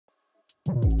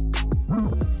Holy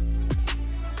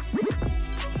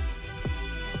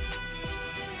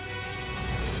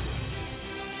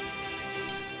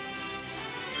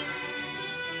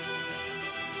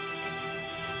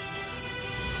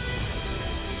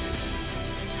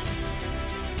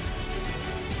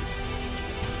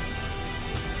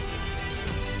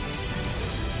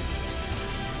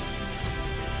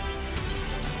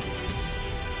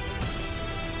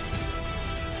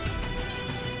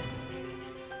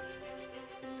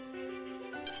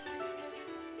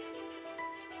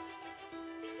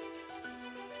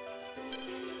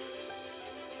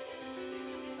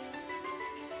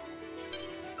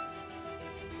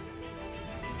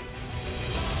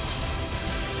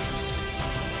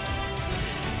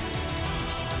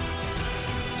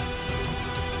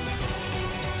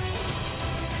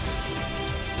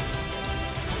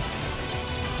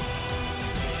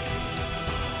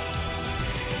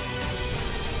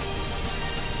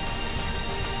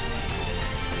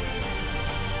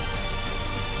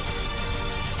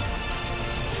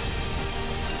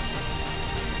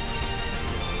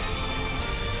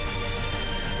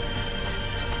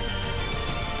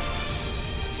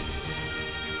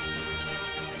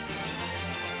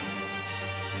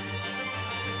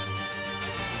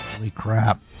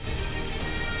crap.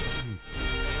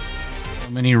 So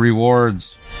many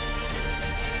rewards.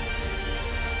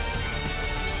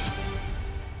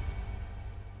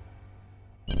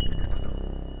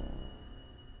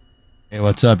 Hey,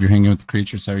 what's up? You're hanging with the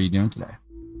creatures. How are you doing today?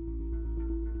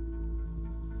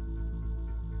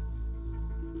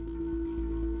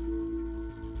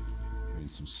 Doing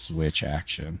some Switch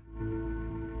action.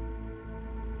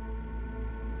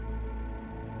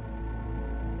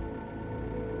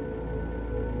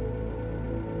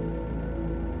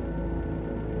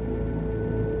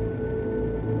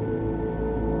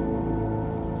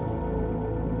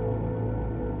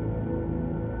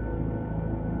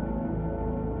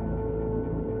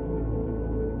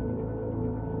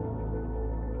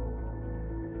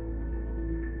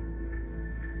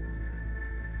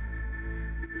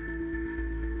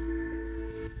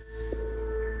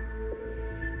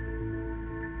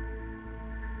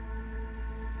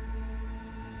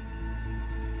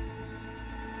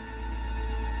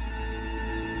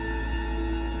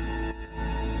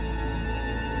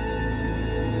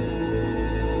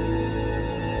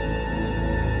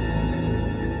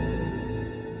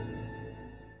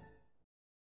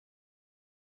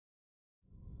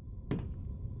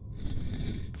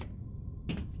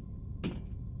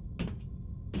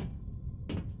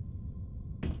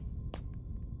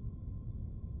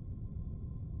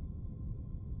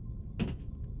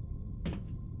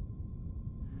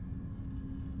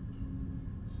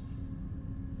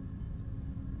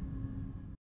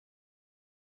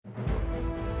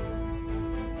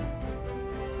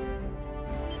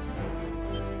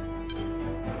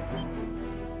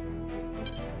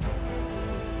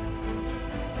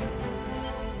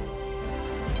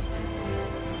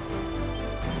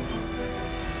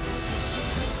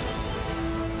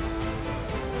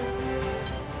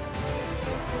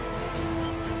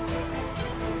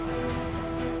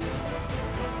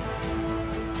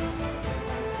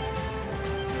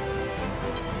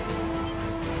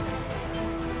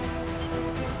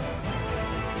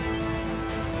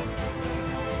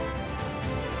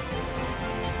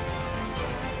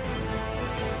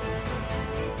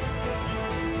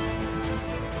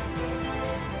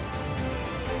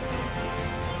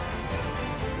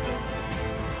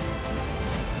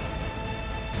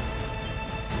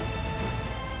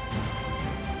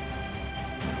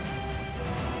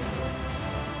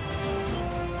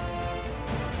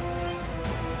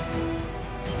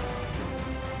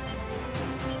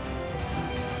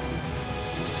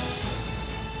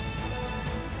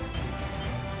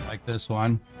 Like this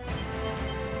one.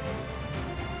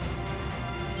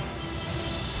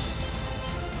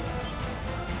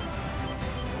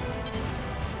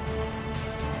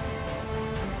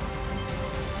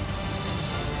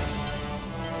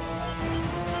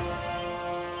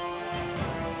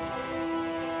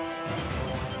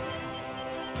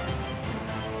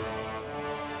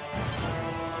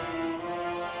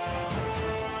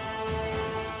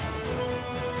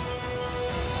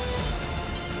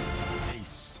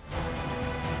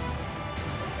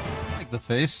 The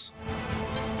face.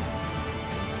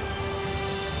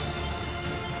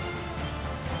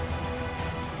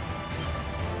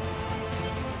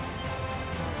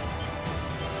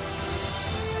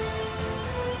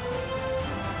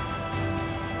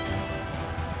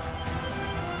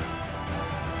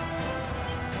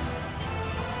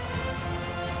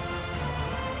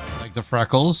 Like the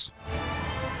freckles.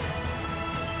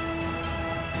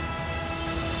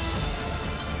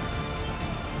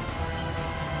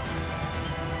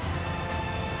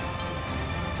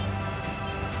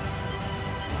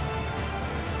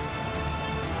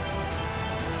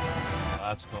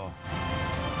 that's cool.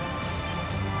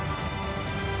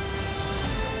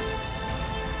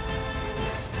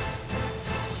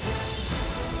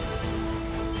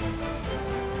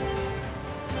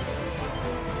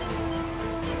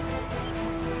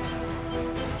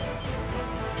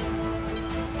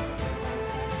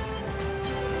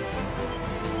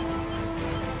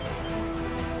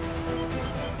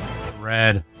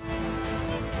 Red.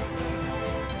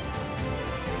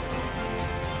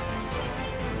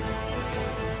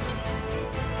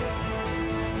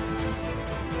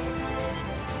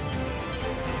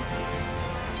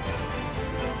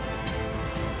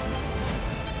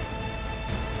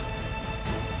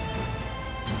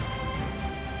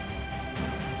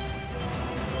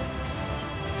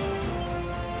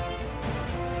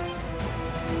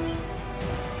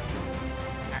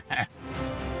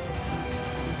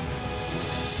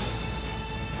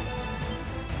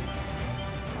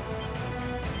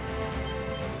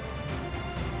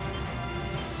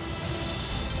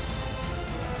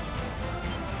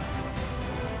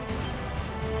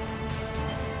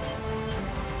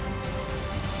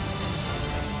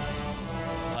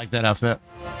 I like that outfit.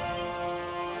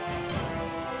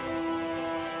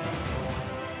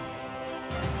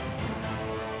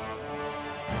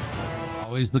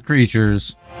 Always the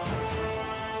creatures.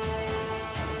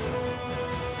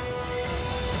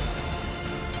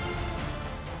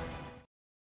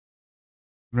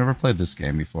 I've never played this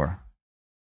game before.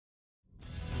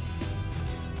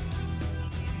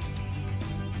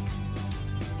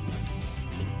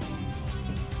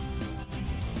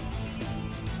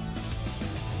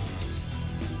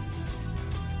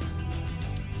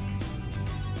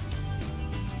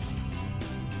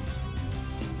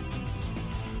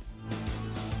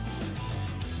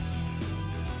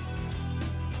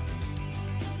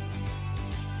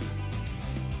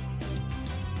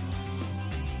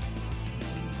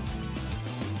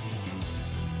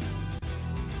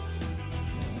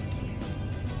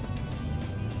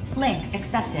 Link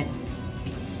accepted.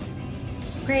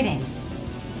 Greetings.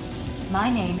 My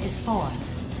name is Four.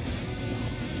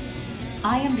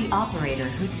 I am the operator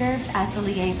who serves as the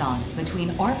liaison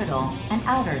between orbital and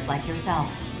outers like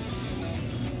yourself.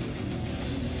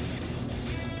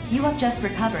 You have just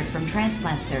recovered from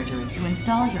transplant surgery to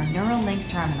install your Neuralink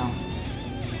terminal.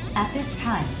 At this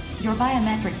time, your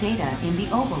biometric data in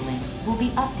the Oval Link will be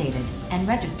updated and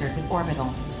registered with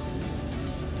Orbital.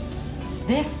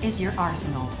 This is your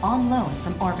arsenal, on loan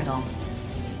from Orbital.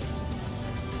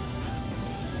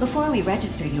 Before we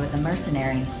register you as a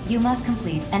mercenary, you must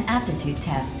complete an aptitude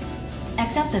test.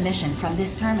 Accept the mission from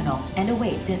this terminal and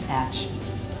await dispatch.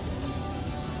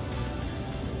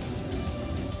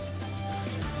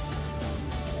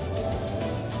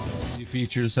 New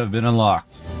features have been unlocked.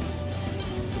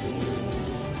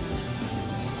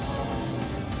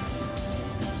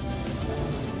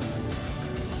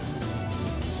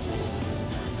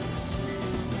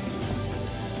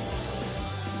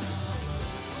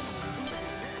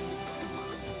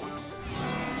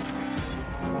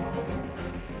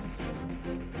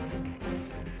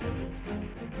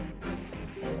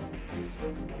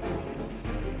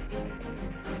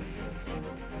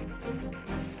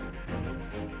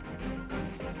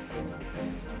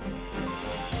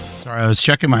 Sorry, I was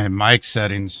checking my mic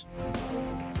settings.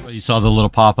 Well, you saw the little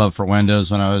pop-up for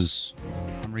Windows when I'm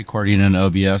recording in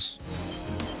OBS.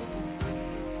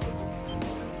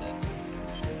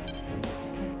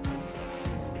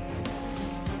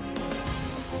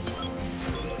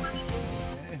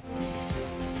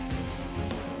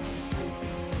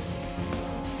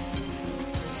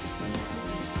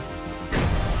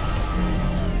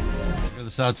 Figure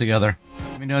this out together.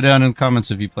 Let me know down in the comments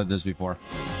if you played this before.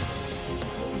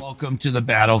 Welcome to the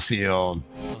battlefield.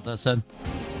 What that said?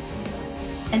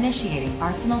 Initiating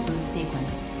Arsenal boot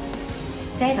sequence.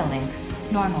 Data link,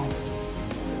 normal.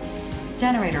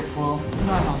 Generator pool,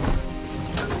 normal.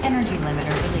 Energy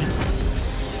limiter released.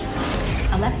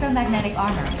 Electromagnetic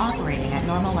armor operating at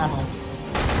normal levels.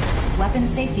 Weapon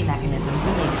safety mechanism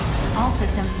released. All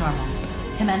systems normal.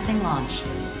 Commencing launch.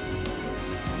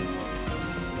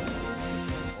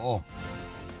 Oh.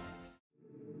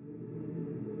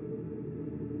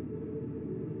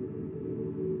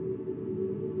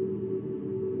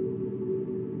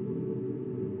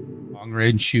 Long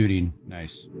range shooting.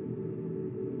 Nice.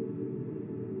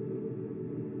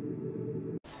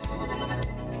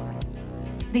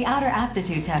 The outer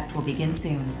aptitude test will begin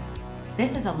soon.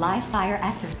 This is a live fire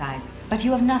exercise, but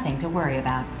you have nothing to worry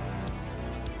about.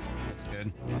 That's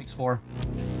good. Thanks, Four.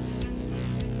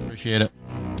 Appreciate it.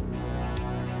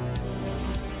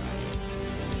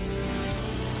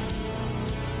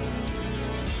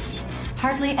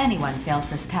 Hardly anyone fails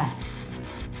this test.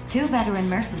 2 veteran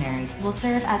mercenaries will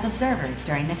serve as observers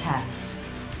during the test.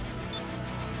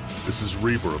 This is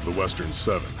Reaper of the Western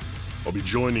Seven. I'll be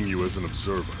joining you as an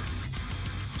observer.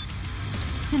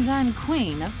 And I'm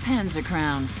Queen of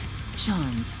Panzercrown.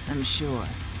 Charmed, I'm sure.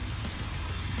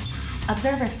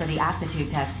 Observers for the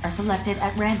aptitude test are selected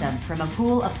at random from a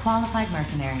pool of qualified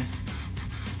mercenaries.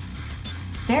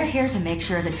 They're here to make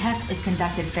sure the test is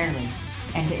conducted fairly,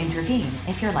 and to intervene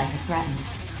if your life is threatened.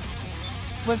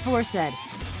 What Four said,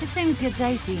 if things get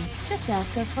dicey, just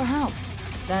ask us for help.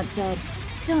 That said,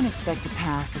 don't expect to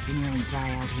pass if you nearly die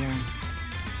out here.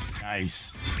 Nice.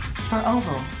 For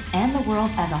Oval, and the world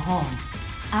as a whole,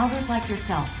 outers like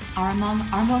yourself are among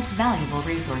our most valuable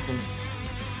resources.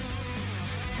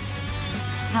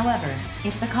 However,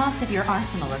 if the cost of your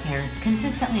arsenal repairs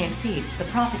consistently exceeds the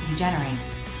profit you generate,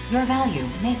 your value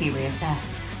may be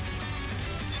reassessed.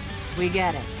 We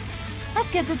get it. Let's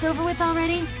get this over with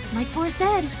already. Like Four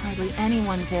said, hardly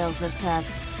anyone fails this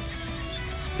test.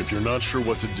 If you're not sure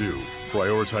what to do,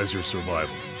 prioritize your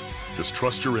survival. Just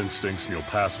trust your instincts and you'll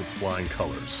pass with flying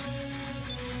colors.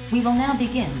 We will now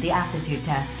begin the aptitude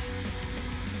test.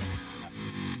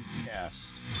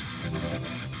 Cast.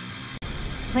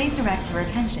 Please direct your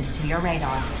attention to your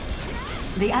radar.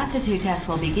 The aptitude test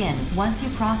will begin once you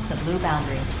cross the blue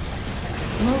boundary.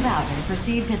 Move out and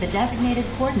proceed to the designated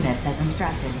coordinates as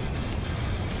instructed.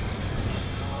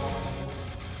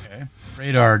 Okay.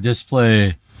 Radar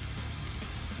display.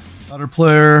 Other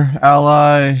player,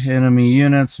 ally, enemy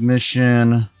units,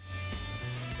 mission,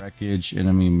 wreckage,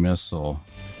 enemy missile.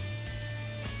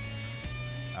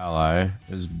 Ally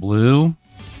is blue.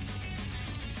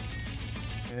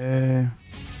 Okay.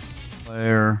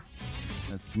 Player.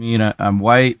 That's me. I'm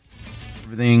white.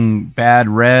 Everything bad,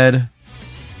 red.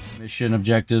 Mission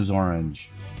objectives,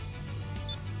 orange.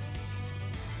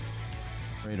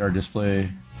 Radar display.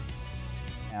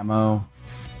 Ammo.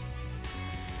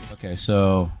 Okay,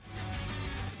 so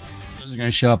those are going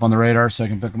to show up on the radar so I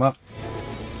can pick them up.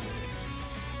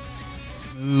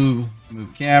 Move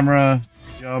camera,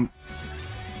 jump,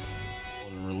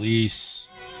 hold and release.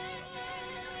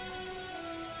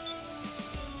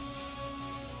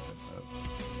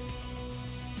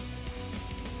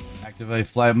 Activate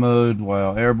flight mode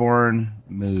while airborne.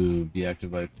 Move,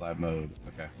 deactivate flight mode.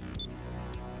 Okay.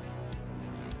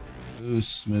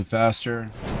 Boost, move faster.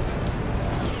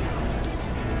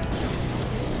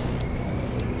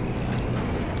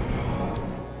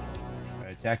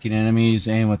 Attacking enemies,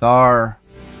 aim with R.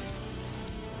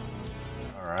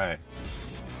 Alright.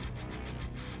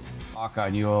 Lock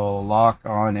on. You'll lock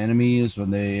on enemies when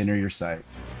they enter your sight.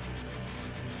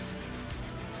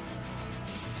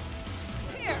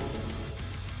 Here.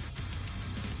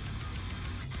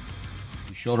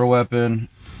 Shoulder weapon.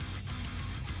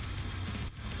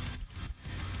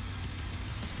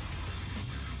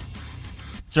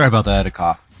 Sorry about that, I had a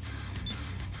cough.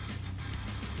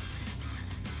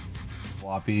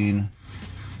 Swapping.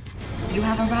 You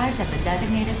have arrived at the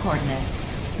designated coordinates.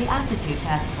 The aptitude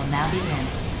test will now begin.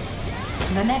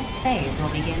 The next phase will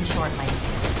begin shortly.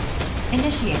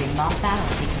 Initiating mock battle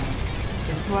sequence.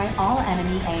 Destroy all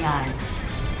enemy AIs.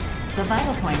 The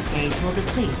vital points gauge will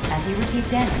deplete as you receive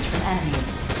damage from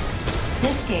enemies.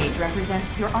 This gauge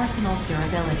represents your arsenal's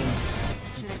durability.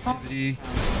 Should it fall, the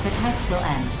test will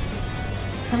end.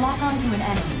 To lock onto an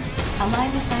enemy,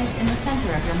 align the sights in the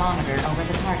center of your monitor over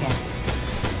the target.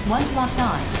 Once locked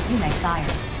on, you may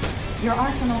fire. Your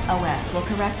arsenal's OS will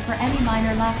correct for any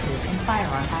minor lapses in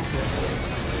firearm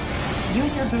accuracy.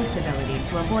 Use your boost ability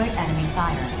to avoid enemy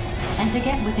fire, and to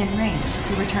get within range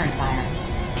to return fire.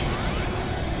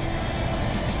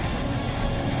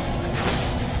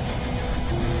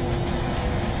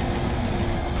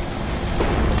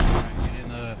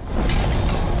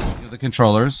 Get in the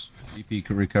controllers. VP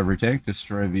recovery tank.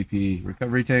 Destroy VP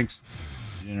recovery tanks.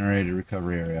 Generate a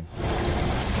recovery area.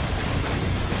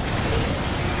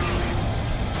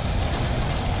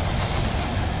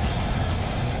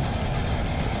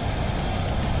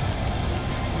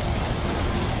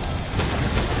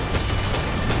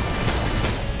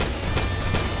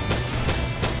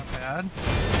 Not bad.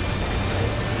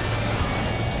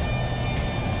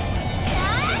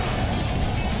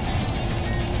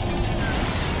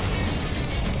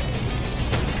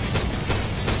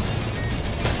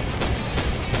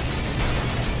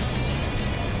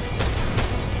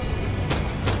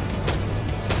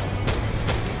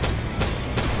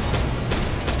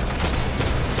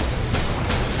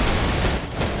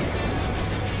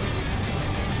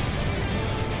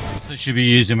 So should be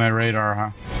using my radar,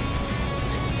 huh?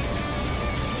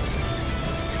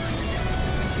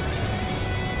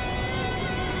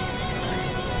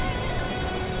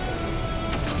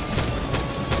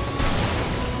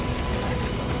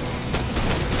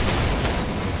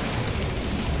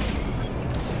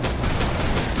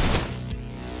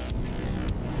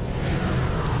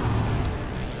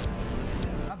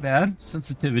 bad.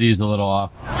 Sensitivity is a little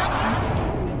off.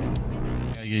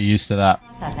 Gotta get used to that.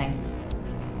 Processing.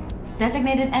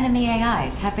 Designated enemy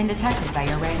AIs have been detected by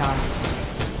your radar.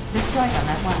 Destroy them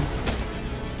at once.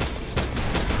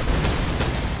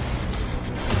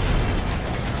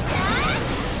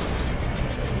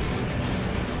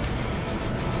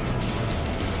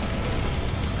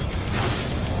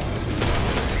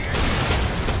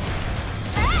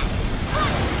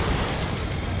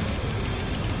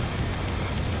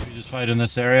 You just fight in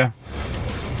this area.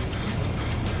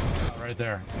 Right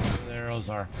there. Where the arrows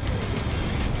are.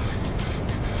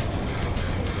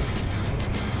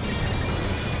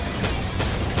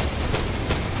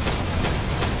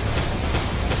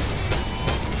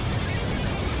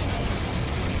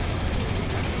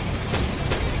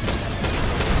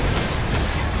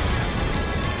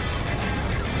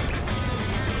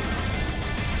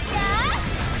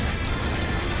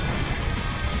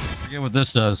 Forget what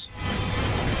this does.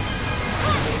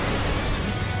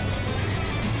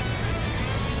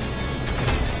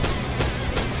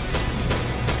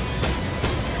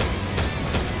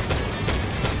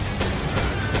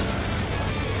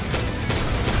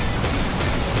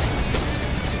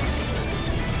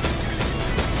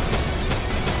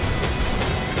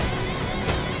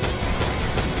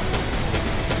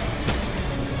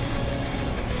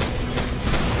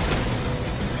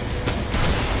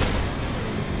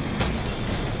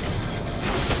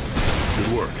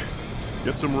 Good work.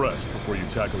 Get some rest before you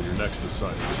tackle your next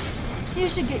assignment. You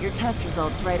should get your test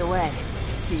results right away.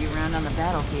 See you around on the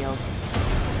battlefield.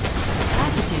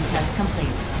 Aptitude test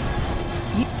complete.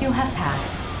 You have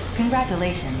passed.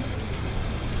 Congratulations.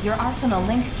 Your Arsenal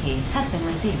link key has been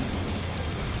received.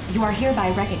 You are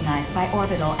hereby recognized by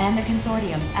Orbital and the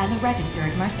consortiums as a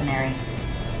registered mercenary.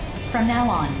 From now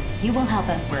on, you will help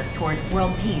us work toward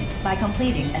world peace by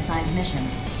completing assigned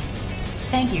missions.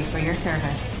 Thank you for your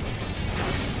service.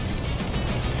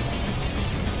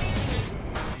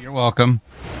 You're welcome.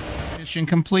 Mission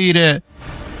completed.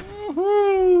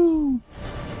 Woohoo!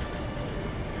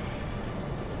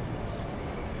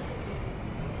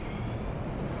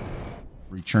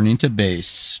 Returning to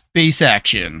base. Base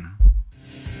action.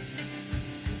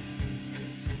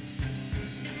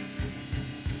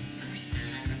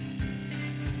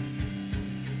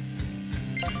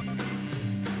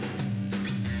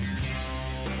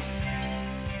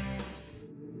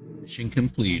 Mission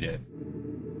completed.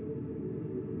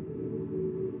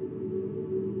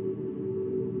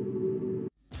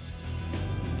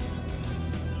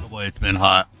 Oh boy, it's been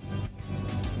hot.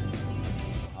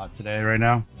 Hot today right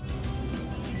now.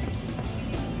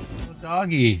 Oh,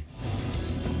 doggy.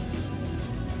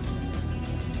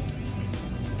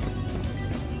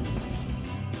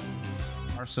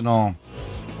 Arsenal.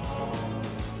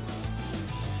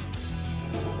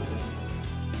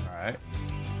 Alright.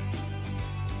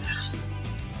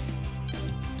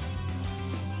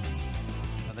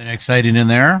 Nothing exciting in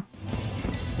there.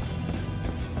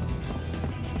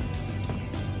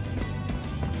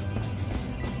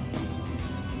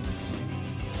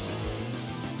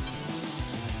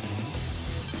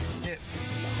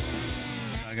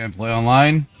 Not gonna play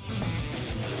online.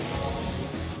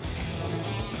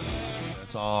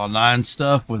 That's all online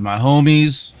stuff with my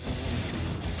homies.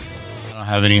 I don't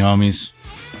have any homies.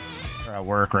 They're at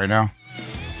work right now.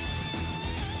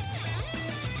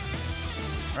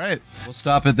 Alright, we'll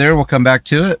stop it there. We'll come back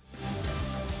to it.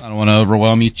 I don't want to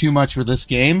overwhelm you too much with this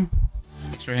game.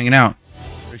 Thanks for hanging out.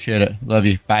 Appreciate it. Love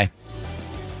you. Bye.